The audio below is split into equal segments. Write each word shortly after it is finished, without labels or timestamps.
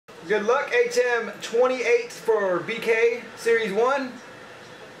Good luck. HM 28 for BK Series 1.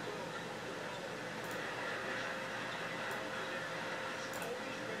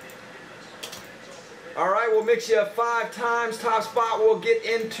 Alright, we'll mix you 5 times. Top spot will get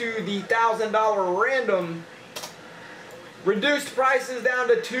into the $1,000 random. Reduced prices down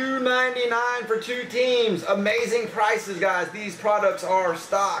to $2.99 for 2 teams. Amazing prices, guys. These products are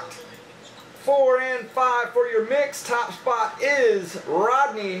stocked. 4 and 5 for your mix. Top spot is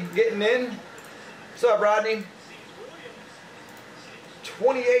Rodney getting in. What's up, Rodney?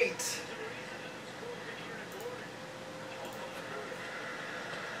 28.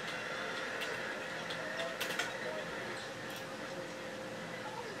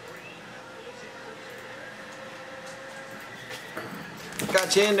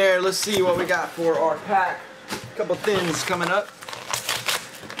 Got you in there. Let's see what we got for our pack. A couple thins coming up.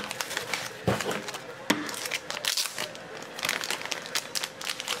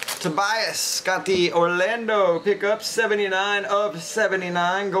 Tobias got the Orlando pickup, 79 of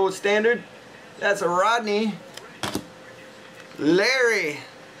 79, gold standard. That's a Rodney. Larry,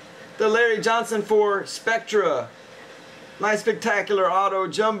 the Larry Johnson for Spectra. Nice spectacular auto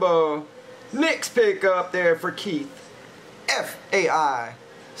jumbo. Nick's pickup there for Keith. FAI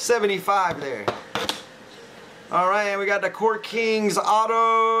 75 there. Alright, and we got the Court Kings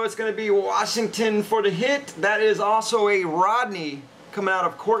auto. It's going to be Washington for the hit. That is also a Rodney coming out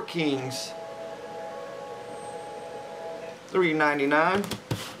of Court Kings. $3.99.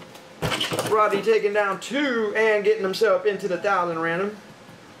 Rodney taking down 2 and getting himself into the 1,000 random.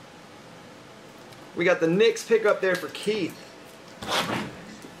 We got the Knicks pickup there for Keith.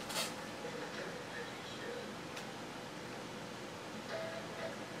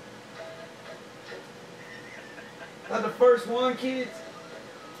 That the first one, kids?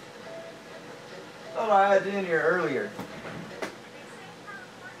 Thought I had it in here earlier.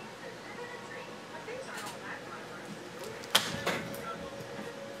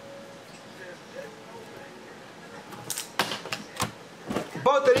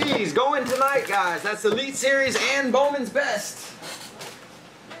 Both of these going tonight, guys. That's Elite Series and Bowman's Best.